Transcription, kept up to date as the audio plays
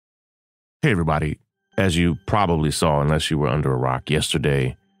Hey, everybody. As you probably saw, unless you were under a rock,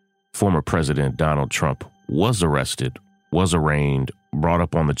 yesterday, former President Donald Trump was arrested, was arraigned, brought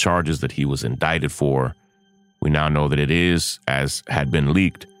up on the charges that he was indicted for. We now know that it is, as had been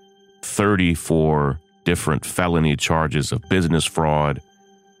leaked, 34 different felony charges of business fraud.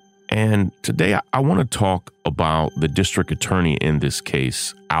 And today I want to talk about the district attorney in this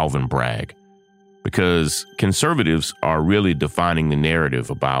case, Alvin Bragg, because conservatives are really defining the narrative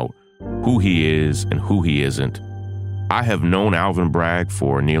about who he is and who he isn't. I have known Alvin Bragg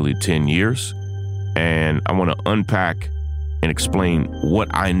for nearly 10 years, and I want to unpack and explain what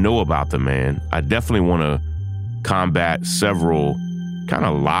I know about the man. I definitely want to combat several kind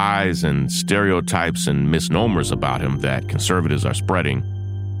of lies and stereotypes and misnomers about him that conservatives are spreading,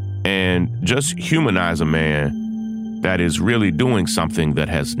 and just humanize a man that is really doing something that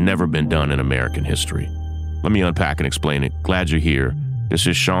has never been done in American history. Let me unpack and explain it. Glad you're here. This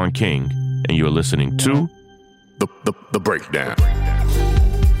is Sean King, and you're listening to The Breakdown.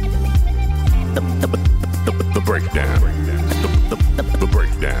 The Breakdown. The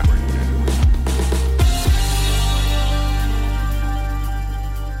Breakdown.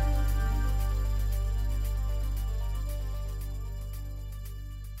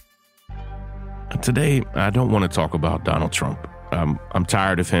 Today, I don't want to talk about Donald Trump. I'm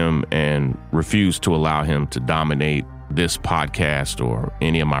tired of him and refuse to allow him to dominate this podcast or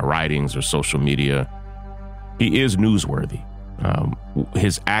any of my writings or social media. He is newsworthy.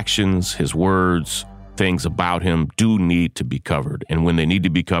 His actions, his words, things about him do need to be covered. And when they need to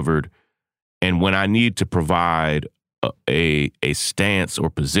be covered, and when I need to provide a stance or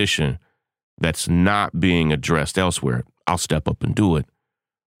position that's not being addressed elsewhere, I'll step up and do it.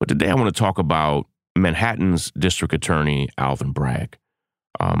 But today I want to talk about Manhattan's district attorney, Alvin Bragg.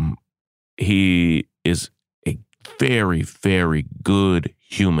 He is a very, very good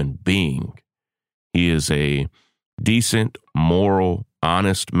human being. He is a decent, moral,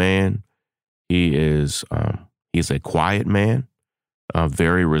 honest man. He's a quiet man,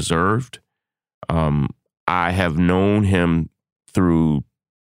 very reserved. I have known him through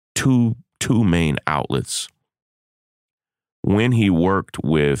two main outlets. When he worked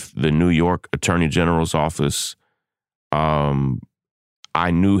with the New York Attorney General's office, I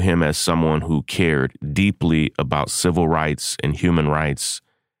knew him as someone who cared deeply about civil rights and human rights,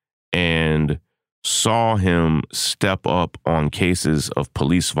 and saw him step up on cases of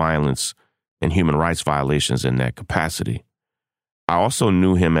police violence and human rights violations in that capacity. I also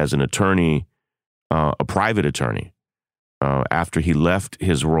knew him as an attorney, a private attorney, after he left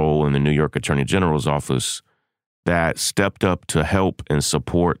his role in the New York Attorney General's office, that stepped up to help and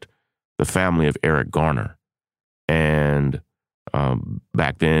support the family of Eric Garner. And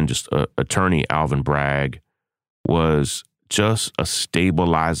back then, just attorney Alvin Bragg was just a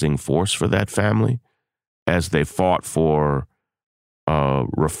stabilizing force for that family as they fought for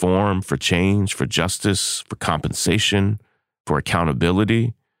reform, for change, for justice, for compensation, for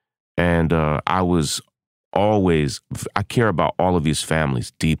accountability. And I care about all of these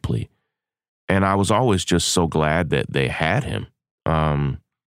families deeply. And I was always just so glad that they had him.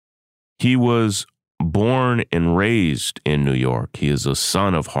 He was born and raised in New York. He is a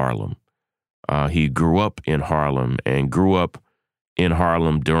son of Harlem. He grew up in Harlem and grew up in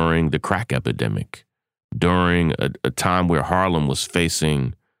Harlem during the crack epidemic, during a time where Harlem was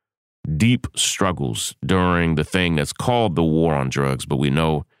facing deep struggles, during the thing that's called the war on drugs. But we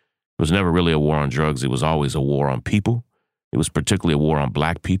know it was never really a war on drugs. It was always a war on people. It was particularly a war on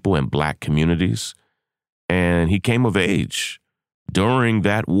Black people and Black communities. And he came of age during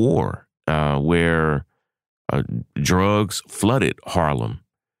that war where drugs flooded Harlem.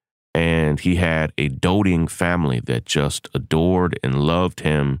 And he had a doting family that just adored and loved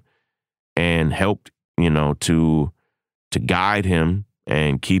him and helped, to guide him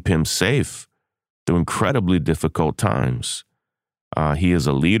and keep him safe through incredibly difficult times. He is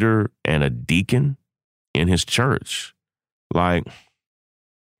a leader and a deacon in his church. Like,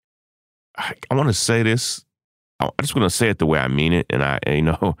 I want to say this. I just want to say it the way I mean it. And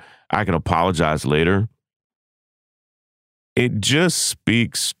I can apologize later. It just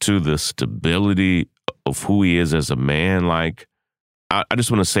speaks to the stability of who he is as a man. Like, I just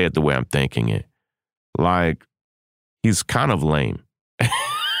want to say it the way I'm thinking it. Like, he's kind of lame.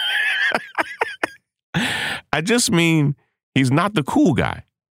 I just mean, he's not the cool guy.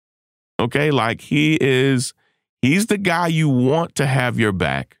 Okay? Like, he's the guy you want to have your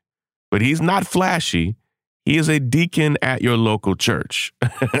back, but he's not flashy. He is a deacon at your local church.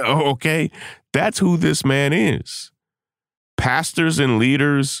 Okay? That's who this man is. Pastors and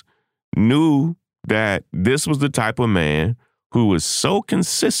leaders knew that this was the type of man who was so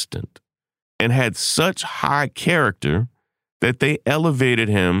consistent and had such high character that they elevated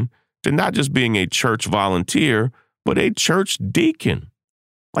him to not just being a church volunteer, but a church deacon.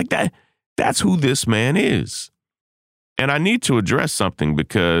 Like that's who this man is. And I need to address something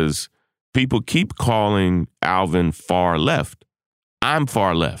because people keep calling Alvin far left. I'm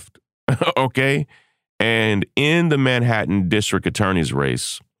far left, okay? And in the Manhattan District Attorney's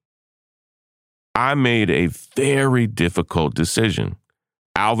race, I made a very difficult decision.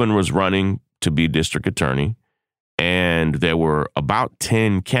 Alvin was running to be district attorney, and there were about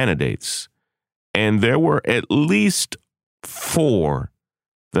 10 candidates. And there were at least 4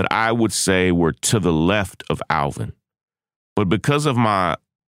 that I would say were to the left of Alvin. But because of my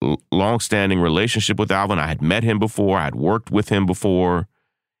longstanding relationship with Alvin, I had met him before, I had worked with him before.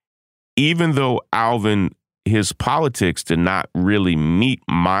 Even though Alvin, his politics did not really meet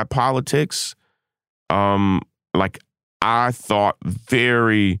my politics, like I thought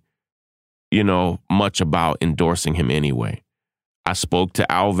very, much about endorsing him anyway. I spoke to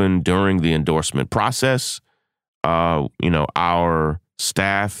Alvin during the endorsement process. Our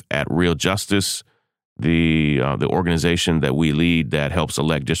staff at Real Justice, the organization that we lead that helps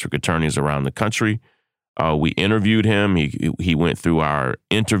elect district attorneys around the country, we interviewed him. He went through our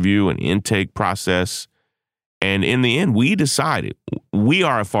interview and intake process. And in the end, we decided, we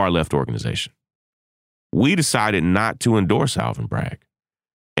are a far left organization. We decided not to endorse Alvin Bragg.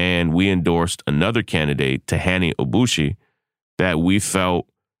 And we endorsed another candidate, Tahani Obushi, that we felt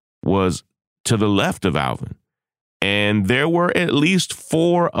was to the left of Alvin. And there were at least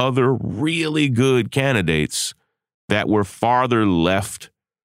 4 other really good candidates that were farther left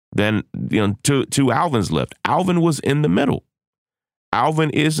than, to Alvin's left. Alvin was in the middle. Alvin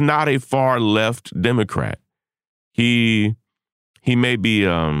is not a far left Democrat. He may be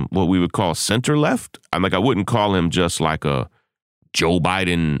what we would call center left. I wouldn't call him just like a Joe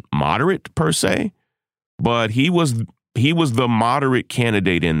Biden moderate per se, but he was the moderate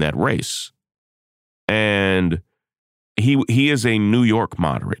candidate in that race. And he is a New York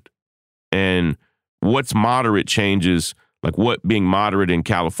moderate. And what's moderate changes, like what being moderate in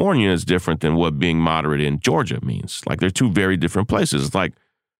California is different than what being moderate in Georgia means. Like they're 2 very different places. It's like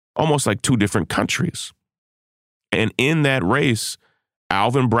almost like 2 different countries. And in that race,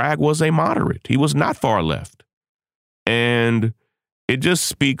 Alvin Bragg was a moderate. He was not far left. And it just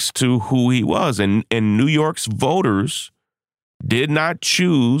speaks to who he was. And New York's voters did not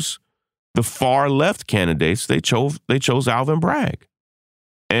choose the far left candidates. They chose Alvin Bragg.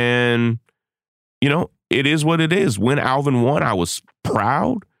 And, it is what it is. When Alvin won, I was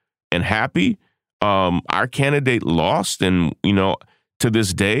proud and happy. Our candidate lost. And, to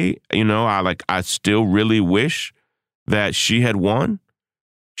this day, I still really wish that she had won.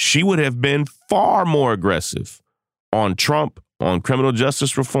 She would have been far more aggressive on Trump, on criminal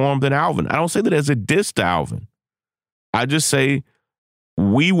justice reform than Alvin. I don't say that as a diss to Alvin. I just say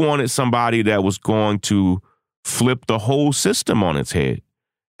we wanted somebody that was going to flip the whole system on its head.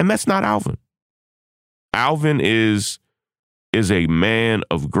 And that's not Alvin. Alvin is a man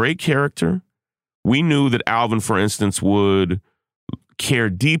of great character. We knew that Alvin, for instance, would care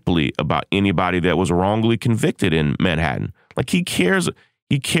deeply about anybody that was wrongly convicted in Manhattan. Like he cares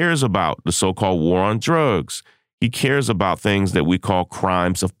about the so-called war on drugs. He cares about things that we call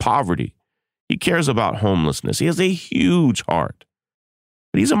crimes of poverty. He cares about homelessness. He has a huge heart.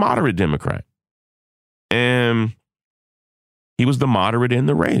 But he's a moderate Democrat. And he was the moderate in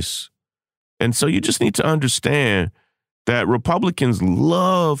the race. And so you just need to understand that Republicans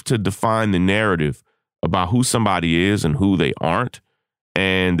love to define the narrative about who somebody is and who they aren't.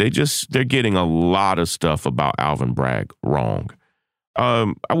 And they're getting a lot of stuff about Alvin Bragg wrong.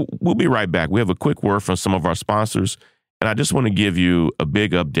 We'll be right back. We have a quick word from some of our sponsors. And I just want to give you a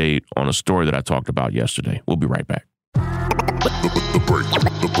big update on a story that I talked about yesterday. We'll be right back. The breakdown.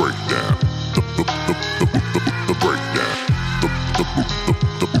 The breakdown.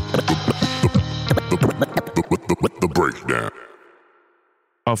 The breakdown.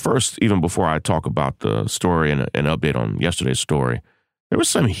 First, even before I talk about the story and an update on yesterday's story, there were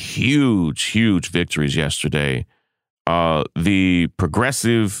some huge victories yesterday. The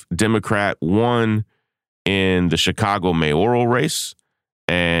progressive Democrat won in the Chicago mayoral race,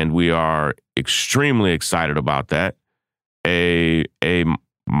 and we are extremely excited about that. A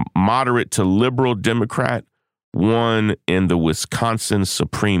moderate to liberal Democrat won in the Wisconsin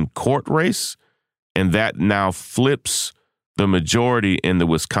Supreme Court race, and that now flips the majority in the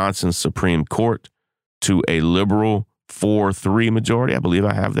Wisconsin Supreme Court to a liberal 4-3 majority. I believe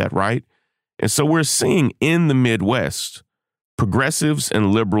I have that right. And so we're seeing in the Midwest, progressives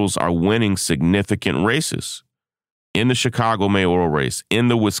and liberals are winning significant races. In the Chicago mayoral race, in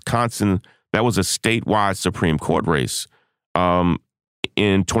the Wisconsin That was a statewide Supreme Court race. In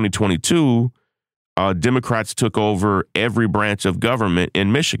 2022, Democrats took over every branch of government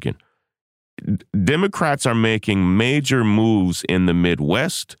in Michigan. Democrats are making major moves in the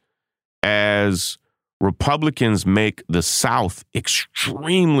Midwest as Republicans make the South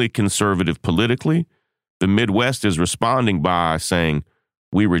extremely conservative politically. The Midwest is responding by saying,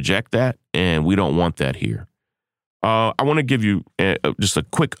 we reject that and we don't want that here. I want to give you just a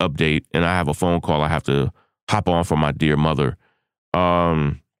quick update, and I have a phone call I have to hop on for my dear mother.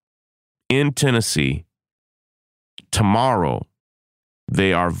 In Tennessee, tomorrow,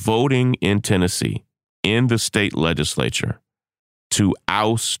 they are voting in Tennessee in the state legislature to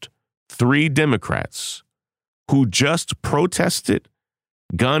oust 3 Democrats who just protested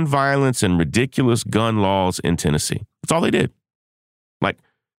gun violence and ridiculous gun laws in Tennessee. That's all they did. Like,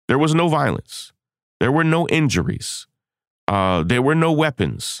 there was no violence. There were no injuries. There were no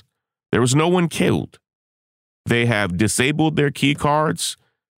weapons. There was no one killed. They have disabled their key cards.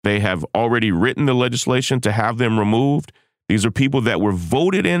 They have already written the legislation to have them removed. These are people that were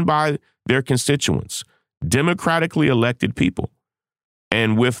voted in by their constituents, democratically elected people.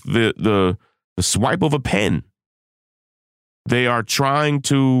 And with the swipe of a pen, they are trying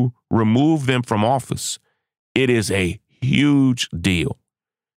to remove them from office. It is a huge deal.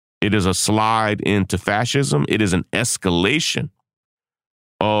 It is a slide into fascism. It is an escalation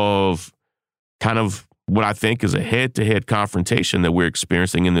of kind of what I think is a head-to-head confrontation that we're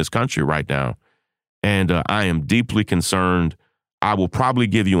experiencing in this country right now. And I am deeply concerned. I will probably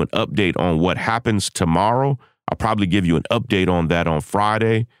give you an update on what happens tomorrow. I'll probably give you an update on that on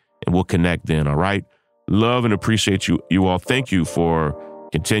Friday, and we'll connect then, all right? Love and appreciate you all. Thank you for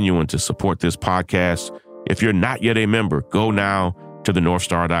continuing to support this podcast. If you're not yet a member, go now to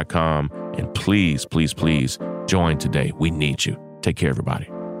thenorthstar.com and please, please, please join today. We need you. Take care, everybody.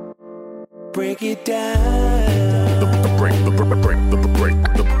 Break it down. The breakdown.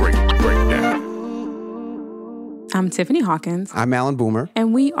 I'm Tiffany Hawkins. I'm Alan Boomer.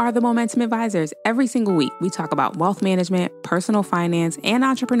 And we are the Momentum Advisors. Every single week, we talk about wealth management, personal finance, and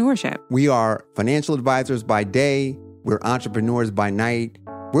entrepreneurship. We are financial advisors by day. We're entrepreneurs by night.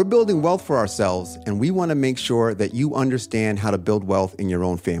 We're building wealth for ourselves, and we want to make sure that you understand how to build wealth in your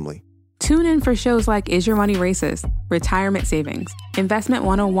own family. Tune in for shows like Is Your Money Racist? Retirement Savings, Investment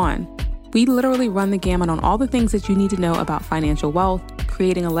 101. We literally run the gamut on all the things that you need to know about financial wealth,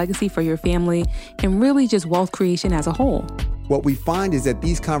 creating a legacy for your family, and really just wealth creation as a whole. What we find is that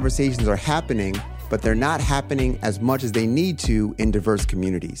these conversations are happening, but they're not happening as much as they need to in diverse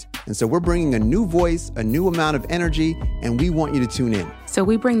communities. And so we're bringing a new voice, a new amount of energy, and we want you to tune in. So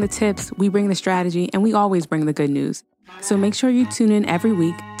we bring the tips, we bring the strategy, and we always bring the good news. So make sure you tune in every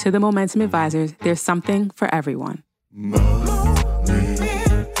week to the Momentum Advisors. There's something for everyone.